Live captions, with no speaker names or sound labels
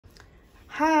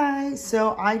Hi,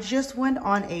 so I just went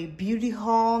on a beauty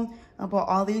haul about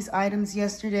all these items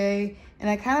yesterday, and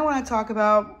I kind of want to talk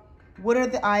about what are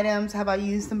the items, have I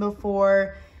used them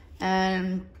before,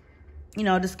 and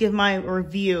just give my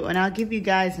review, and I'll give you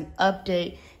guys an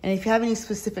update. And if you have any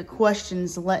specific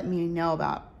questions, let me know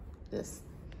about this.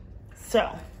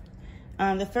 So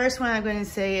the first one I'm going to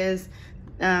say is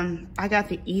I got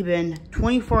the 𝕊𝕌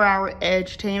 24-hour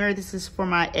edge tamer. This is for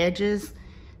my edges.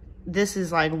 This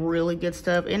is like really good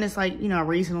stuff, and it's like,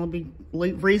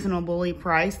 reasonably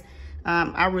priced.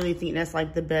 I really think that's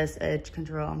like the best edge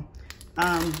control.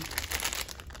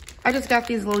 I just got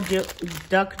these little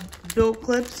duck bill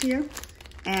clips here,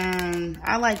 and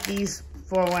I like these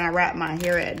for when I wrap my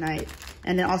hair at night,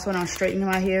 and then also when I'm straightening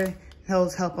my hair.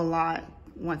 Those help a lot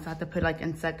once I have to put like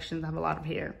in sections. I have a lot of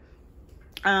hair.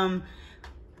 I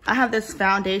have this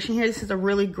foundation here. This is a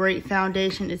really great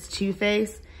foundation. It's Too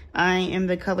Faced. I am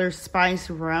the color Spice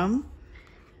Rum.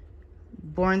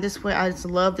 Born This Way. I just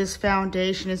love this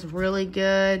foundation. It's really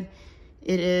good.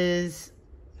 It is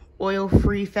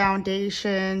oil-free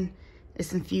foundation.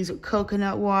 It's infused with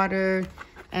coconut water.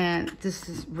 And this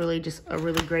is really just a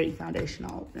really great foundation.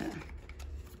 I'll open it.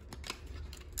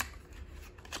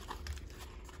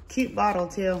 Cute bottle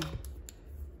too.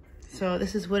 So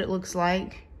this is what it looks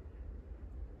like.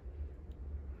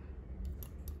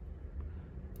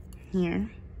 Here.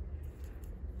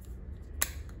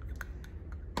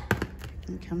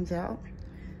 It comes out,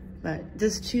 but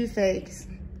this Too Faced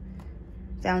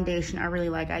foundation I really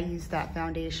like. I use that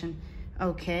foundation.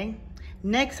 Okay,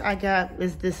 next I got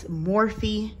is this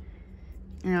Morphe.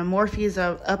 Morphe is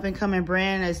a up and coming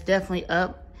brand. It's definitely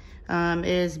up. It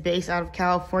is based out of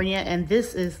California, and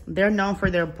they're known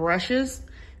for their brushes,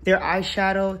 their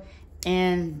eyeshadow,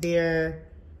 and their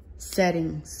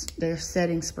setting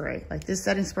spray. Like, this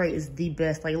setting spray is the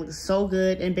best. Like, it looks so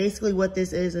good. And basically what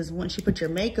this is once you put your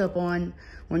makeup on,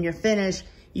 when you're finished,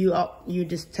 you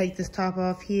just take this top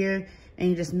off here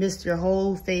and you just mist your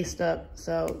whole face up.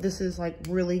 So this is like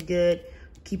really good.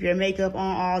 Keep your makeup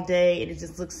on all day, and it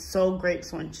just looks so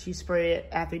great once you spray it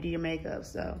after you do your makeup.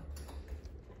 So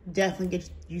definitely get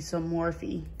you some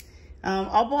Morphe.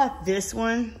 I bought this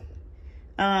one.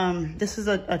 This is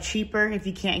a cheaper. If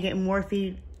you can't get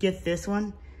Morphe, get this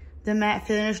one, the matte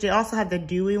finish. They also have the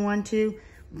dewy one too,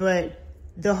 but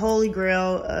the holy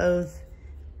grail of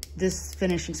this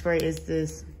finishing spray is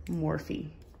this Morphe.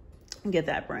 Get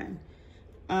that brand.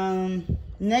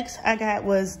 Next I got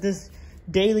was this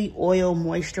daily oil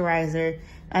moisturizer.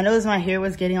 I noticed my hair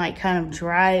was getting like kind of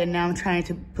dry, and now I'm trying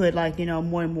to put like,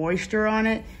 more moisture on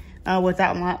it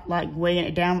without like weighing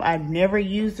it down. I've never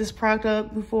used this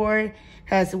product before.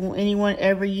 Has anyone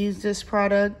ever used this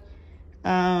product?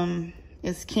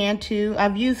 It's Cantu.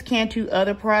 I've used Cantu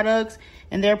other products,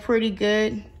 and they're pretty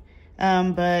good.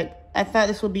 But I thought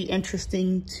this would be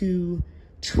interesting to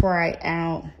try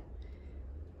out.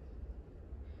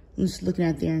 I'm just looking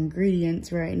at their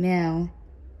ingredients right now.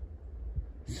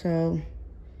 So,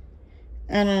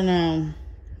 I don't know.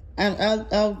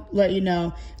 I'll let you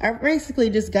know. I basically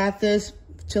just got this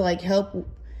to like help,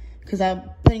 because I'm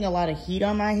putting a lot of heat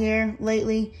on my hair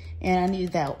lately, and I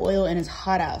need that oil, and it's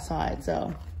hot outside.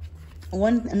 So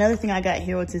another thing I got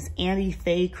here was this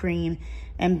anti-fade cream,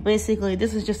 and basically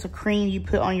this is just a cream you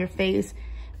put on your face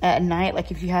at night,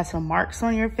 like if you have some marks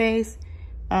on your face.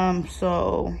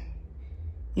 So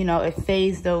it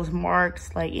fades those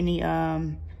marks, like any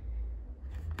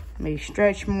maybe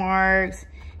stretch marks,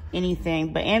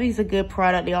 anything. But Ambi's a good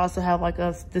product. They also have like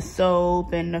the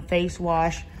soap and the face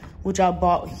wash, which I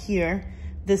bought here.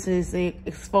 This is the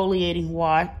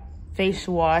exfoliating face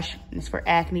wash. It's for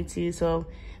acne too. So,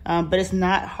 but it's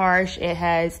not harsh. It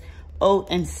has oat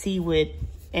and seaweed,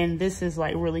 and this is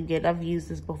like really good. I've used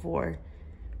this before.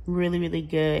 Really, really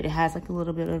good. It has like a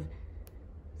little bit of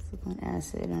silicone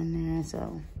acid on there,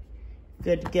 so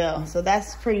good to go. So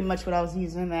that's pretty much what I was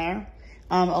using there.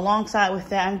 Alongside with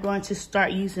that, I'm going to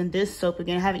start using this soap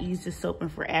again. I haven't used this soap in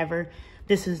forever.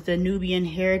 This is the Nubian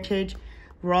Heritage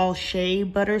Raw Shea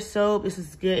Butter Soap. This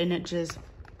is good, and it just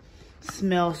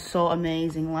smells so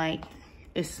amazing. Like,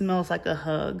 it smells like a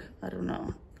hug. I don't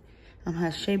know. It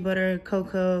has shea butter,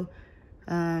 cocoa,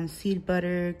 seed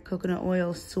butter, coconut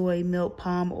oil, soy milk,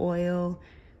 palm oil,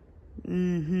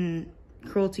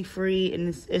 cruelty-free, and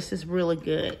it's just really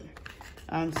good.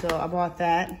 So I bought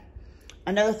that.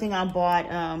 Another thing I bought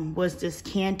was this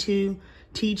Cantu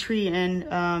tea tree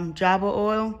and java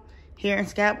oil, hair and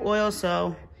scalp oil.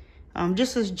 So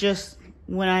just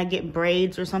when I get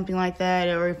braids or something like that,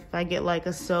 or if I get like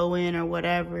a sew-in or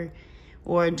whatever,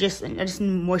 or I just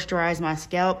moisturize my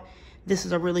scalp. This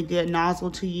is a really good nozzle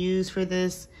to use for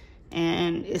this.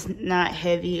 and it's not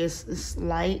heavy, it's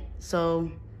light,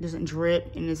 so it doesn't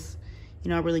drip, and it's, you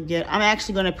know, really good. I'm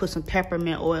actually gonna put some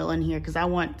peppermint oil in here because I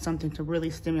want something to really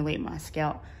stimulate my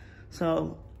scalp.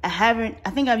 So I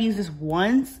think I've used this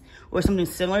once or something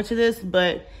similar to this,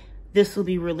 but this will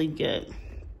be really good.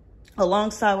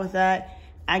 Alongside with that,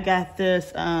 I got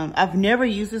this, I've never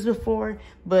used this before,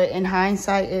 but in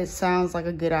hindsight, it sounds like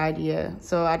a good idea.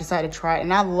 So I decided to try it,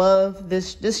 and I love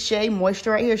this Shea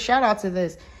Moisture right here. Shout out to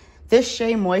this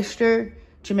Shea Moisture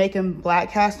Jamaican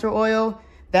Black Castor Oil.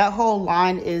 That whole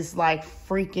line is like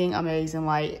freaking amazing.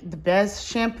 Like the best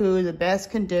shampoo, the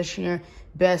best conditioner,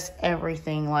 best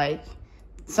everything. Like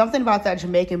something about that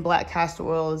Jamaican Black Castor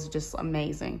Oil is just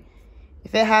amazing.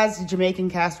 If it has Jamaican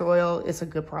castor oil, it's a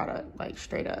good product, like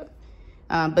straight up.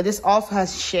 But this also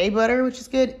has shea butter, which is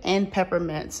good, and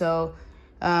peppermint. So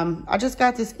I just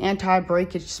got this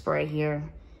anti-breakage spray here.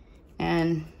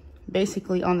 And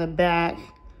basically on the back,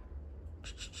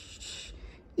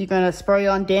 you're gonna spray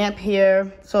on damp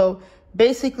hair. So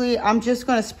basically, I'm just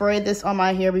gonna spray this on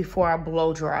my hair before I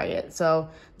blow dry it. So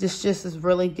this just is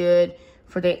really good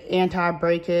for the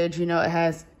anti-breakage. You know,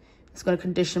 it's gonna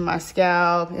condition my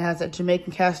scalp. It has that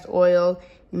Jamaican castor oil.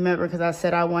 Remember, because I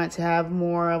said I wanted to have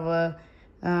more of a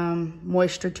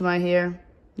moisture to my hair,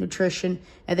 nutrition.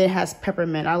 And then it has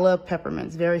peppermint. I love peppermint.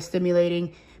 It's very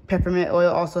stimulating. Peppermint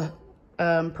oil also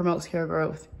promotes hair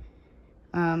growth.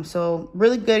 So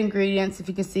really good ingredients. If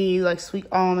you can see, like sweet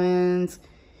almonds,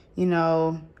 you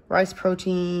know, rice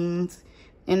proteins,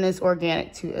 and it's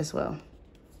organic too as well.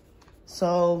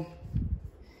 So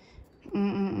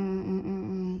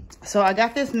so I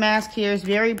got this mask here. It's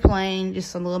very plain,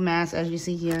 just a little mask as you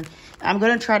see here. I'm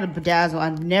gonna try to bedazzle.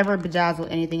 I've never bedazzled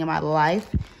anything in my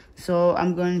life, so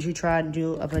I'm going to try to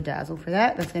do a bedazzle for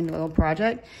that. That's gonna be a little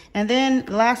project. And then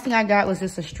the last thing I got was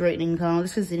just a straightening comb.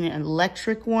 This is an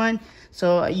electric one,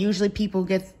 so usually people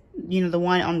get, you know, the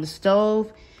one on the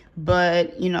stove,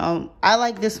 but you know, I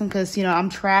like this one because, you know, I'm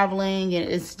traveling and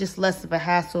it's just less of a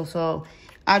hassle, so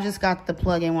I just got the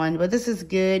plug-in one. But this is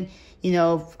good, you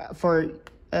know, for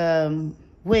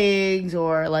wigs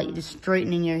or like just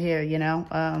straightening your hair, you know.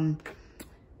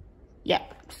 Yeah.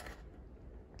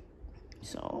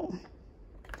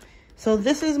 So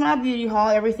this is my beauty haul,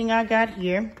 everything I got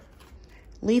here.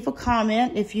 Leave a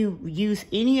comment if you use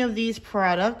any of these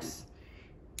products,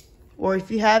 or if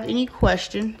you have any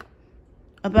question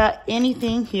about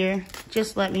anything here,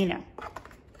 just let me know.